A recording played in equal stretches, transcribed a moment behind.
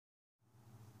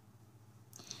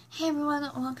Hey everyone,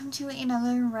 welcome to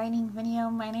another writing video.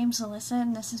 My name's Alyssa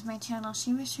and this is my channel,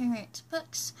 She Writes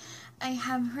Books. I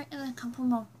have written a couple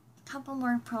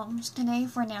more poems today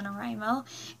for Nanowrimo,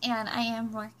 and I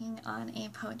am working on a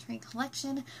poetry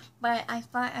collection, but I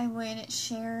thought I would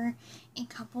share a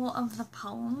couple of the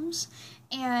poems,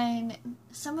 and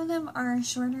some of them are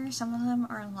shorter, some of them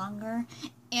are longer,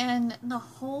 and the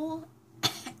whole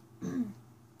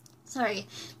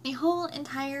the whole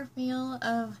entire feel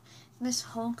of this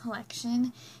whole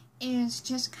collection is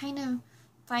just kind of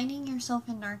finding yourself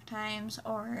in dark times,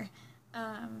 or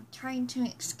trying to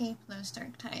escape those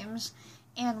dark times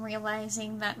and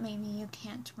realizing that maybe you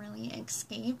can't really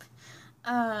escape.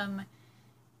 And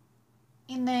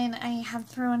then I have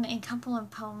thrown a couple of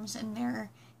poems in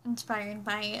there inspired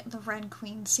by the Red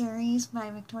Queen series by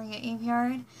Victoria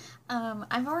Aveyard.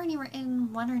 I've already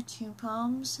written 1 or 2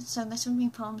 poems, so this would be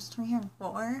poems 3 and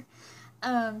 4.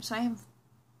 So I have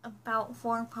about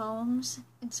 4 poems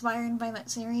inspired by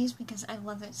that series because I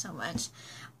love it so much.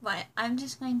 But I'm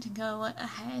just going to go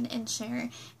ahead and share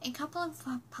a couple of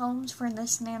poems for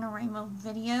this Nanowrimo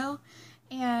video,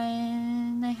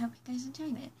 and I hope you guys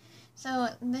enjoyed it. So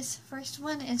this first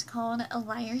one is called A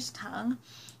Liar's Tongue,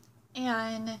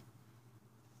 and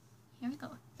here we go.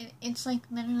 It's like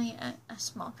literally a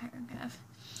small paragraph.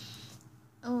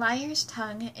 A liar's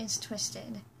tongue is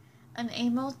twisted,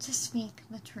 unable to speak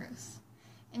the truth.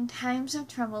 In times of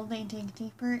trouble, they dig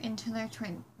deeper into their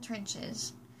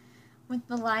trenches, with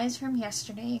the lies from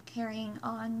yesterday carrying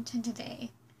on to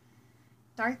today.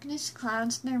 Darkness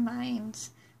clouds their minds,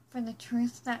 for the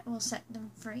truth that will set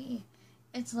them free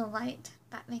is the light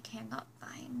that they cannot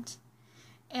find.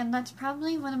 And that's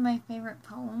probably one of my favorite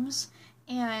poems,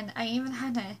 and I even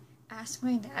had to ask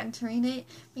my dad to read it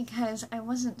because I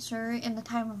wasn't sure in the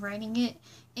time of writing it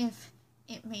if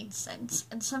it made sense.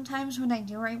 And sometimes when I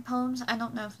do write poems, I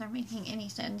don't know if they're making any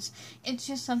sense. It's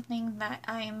just something that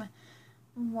I'm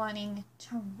wanting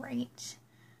to write.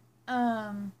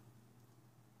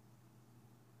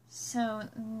 So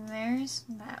there's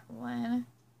that one.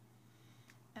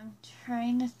 I'm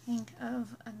trying to think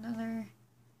of another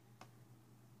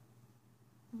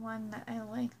one that I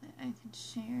like that I could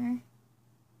share.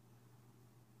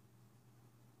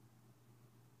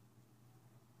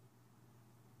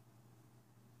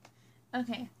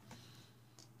 Okay,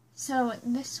 so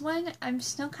this one I'm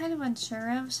still kind of unsure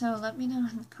of, so let me know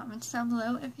in the comments down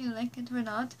below if you like it or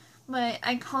not, but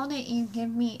I called it You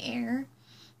Give Me Air,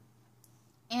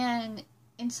 and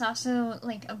it's also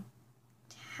like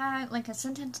a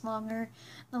sentence longer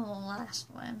than the last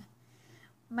one.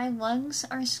 My lungs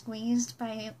are squeezed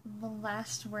by the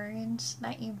last words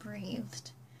that you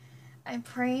breathed. I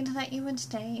prayed that you would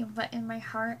stay, but in my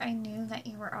heart I knew that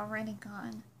you were already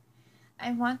gone.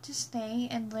 I want to stay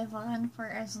and live on for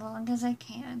as long as I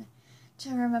can,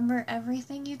 to remember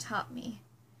everything you taught me,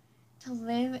 to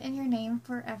live in your name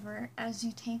forever as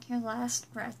you take your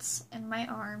last breaths in my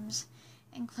arms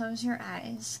and close your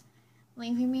eyes,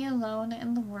 leaving me alone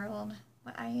in the world,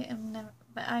 but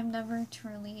I'm never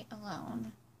truly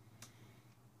alone.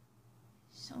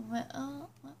 So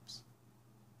whoops.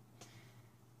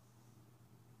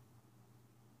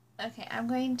 Okay, I'm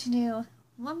going to do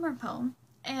one more poem.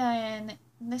 And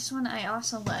this one I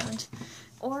also loved,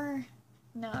 or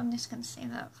no, I'm just going to say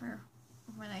that for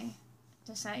when I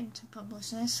decide to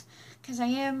publish this, because I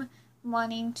am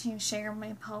wanting to share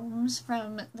my poems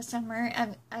from the summer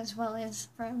and as well as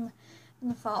from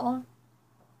the fall.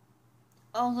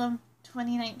 All of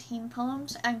 2019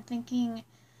 poems. I'm thinking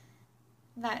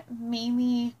that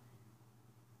maybe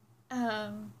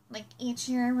like each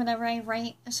year whenever I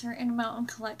write a certain amount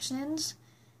of collections,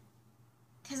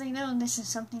 because I know this is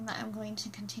something that I'm going to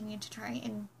continue to try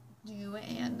and do,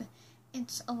 and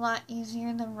it's a lot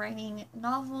easier than writing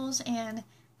novels, and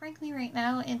frankly right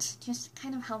now it's just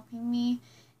kind of helping me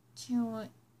to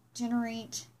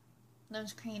generate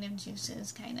those creative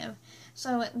juices, kind of.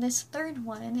 So this third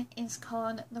one is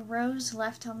called The Rose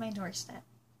Left on My Doorstep.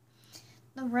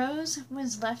 The rose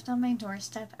was left on my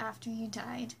doorstep after you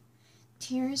died,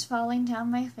 tears falling down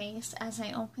my face as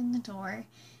I opened the door,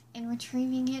 and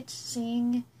retrieving it,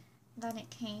 seeing that it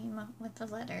came with the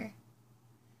letter.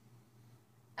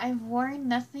 I've worn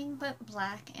nothing but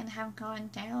black and have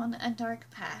gone down a dark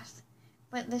path,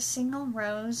 but the single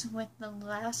rose with the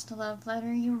last love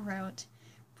letter you wrote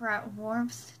brought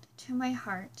warmth to my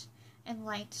heart and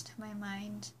light to my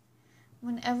mind.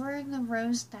 Whenever the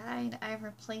rose died, I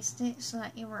replaced it so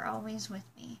that you were always with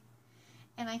me,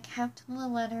 and I kept the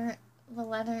letter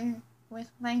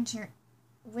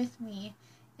with me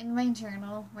in my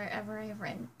journal wherever I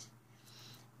went.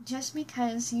 Just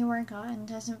because you are gone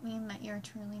doesn't mean that you're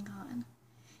truly gone.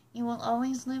 You will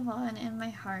always live on in my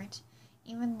heart,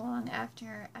 even long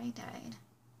after I died.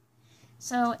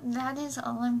 So that is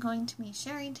all I'm going to be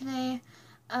sharing today.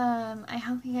 I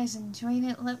hope you guys enjoyed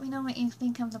it. Let me know what you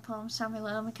think of the poems down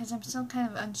below, because I'm still kind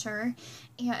of unsure.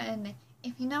 And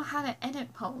if you know how to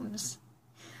edit poems,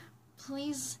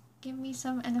 please give me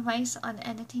some advice on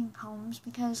editing poems,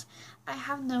 because I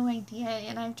have no idea,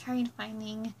 and I've tried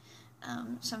finding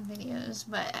some videos,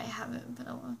 but I haven't been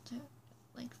able to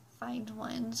find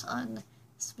ones on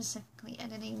specifically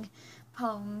editing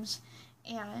poems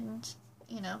and,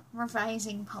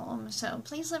 revising poems. So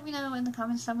please let me know in the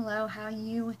comments down below how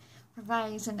you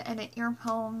revise and edit your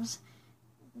poems.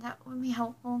 That would be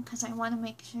helpful, because I want to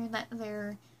make sure that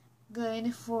they're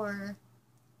good for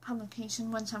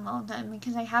publication once I'm all done,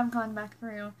 because I have gone back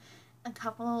through a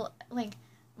couple,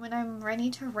 when I'm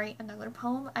ready to write another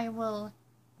poem, I will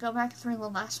go back through the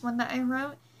last one that I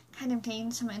wrote, kind of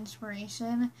gain some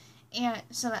inspiration, and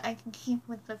so that I can keep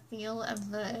with the feel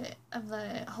of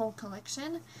the whole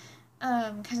collection,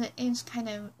 because it is kind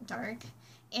of dark,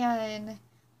 and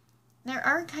there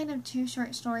are kind of 2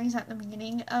 short stories at the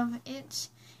beginning of it,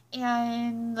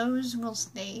 and those will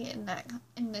stay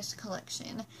in this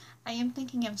collection. I am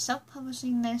thinking of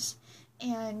self-publishing this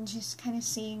and just kind of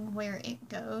seeing where it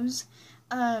goes.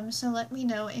 So let me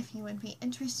know if you would be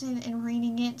interested in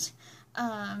reading it.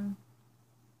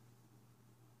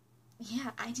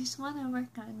 Yeah, I just want to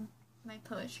work on my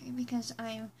poetry, because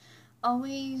I've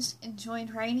always enjoyed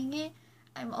writing it.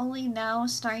 I'm only now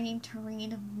starting to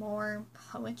read more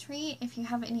poetry. If you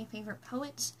have any favorite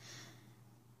poets,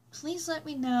 please let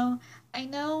me know. I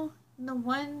know the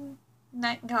one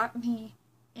that got me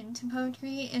into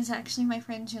poetry is actually my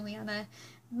friend Juliana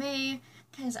May,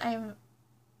 because I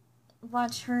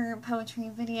watch her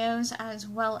poetry videos, as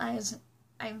well as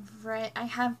I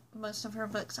have most of her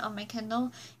books on my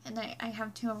Kindle, and I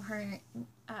have 2 of her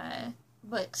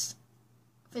books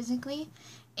physically,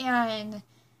 and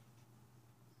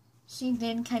she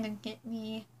did kind of get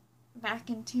me back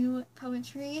into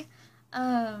poetry.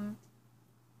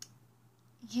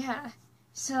 Yeah,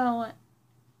 so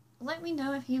let me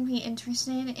know if you'd be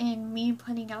interested in me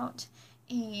putting out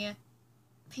a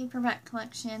paperback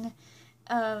collection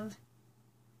of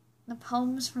the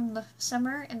poems from the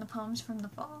summer and the poems from the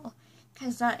fall,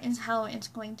 because that is how it's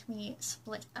going to be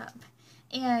split up.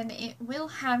 And it will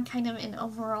have kind of an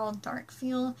overall dark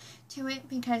feel to it,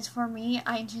 because for me,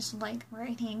 I just like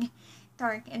writing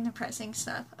dark and depressing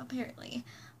stuff, apparently.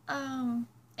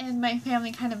 And my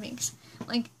family kind of makes,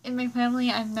 in my family,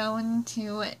 I'm known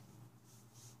to,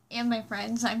 and my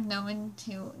friends, I'm known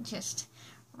to just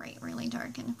write really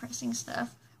dark and depressing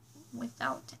stuff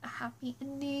without a happy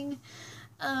ending.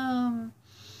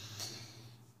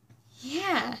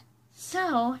 Yeah,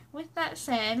 so, with that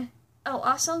said,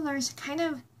 also there's kind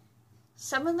of,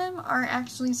 some of them are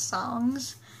actually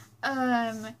songs,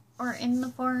 or in the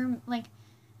form,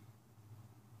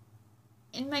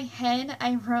 in my head,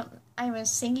 I was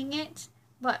singing it,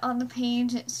 but on the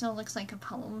page it still looks like a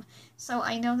poem. So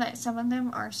I know that some of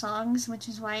them are songs, which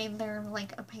is why they're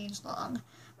a page long,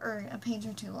 or a page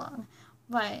or 2 long.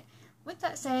 But with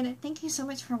that said, thank you so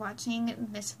much for watching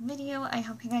this video. I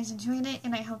hope you guys enjoyed it,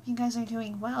 and I hope you guys are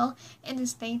doing well. It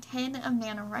is day 10 of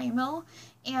Nanowrimo,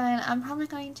 and I'm probably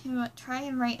going to try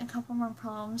and write a couple more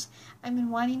poems. I've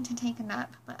been wanting to take a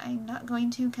nap, but I'm not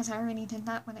going to, because I already did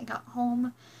that when I got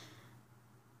home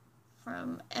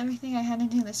from everything I had to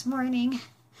do this morning.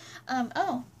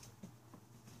 Oh,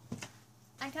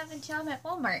 I got the job at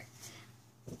Walmart,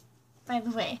 by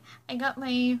the way. I got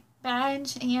my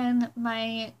badge and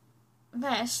my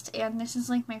vest, and this is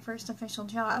my first official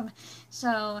job,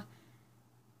 so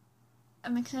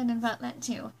I'm excited about that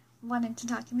too. Wanted to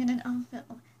document it on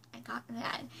film. I got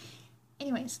that.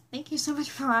 Anyways, thank you so much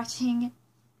for watching.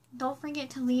 Don't forget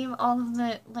to leave all of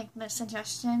the the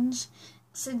suggestions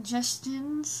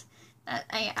that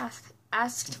I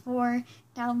asked for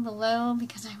down below,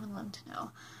 because I would love to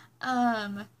know.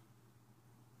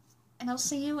 And I'll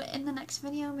see you in the next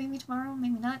video, maybe tomorrow,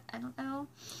 maybe not, I don't know.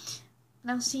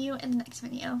 And I'll see you in the next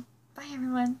video. Bye,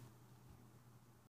 everyone.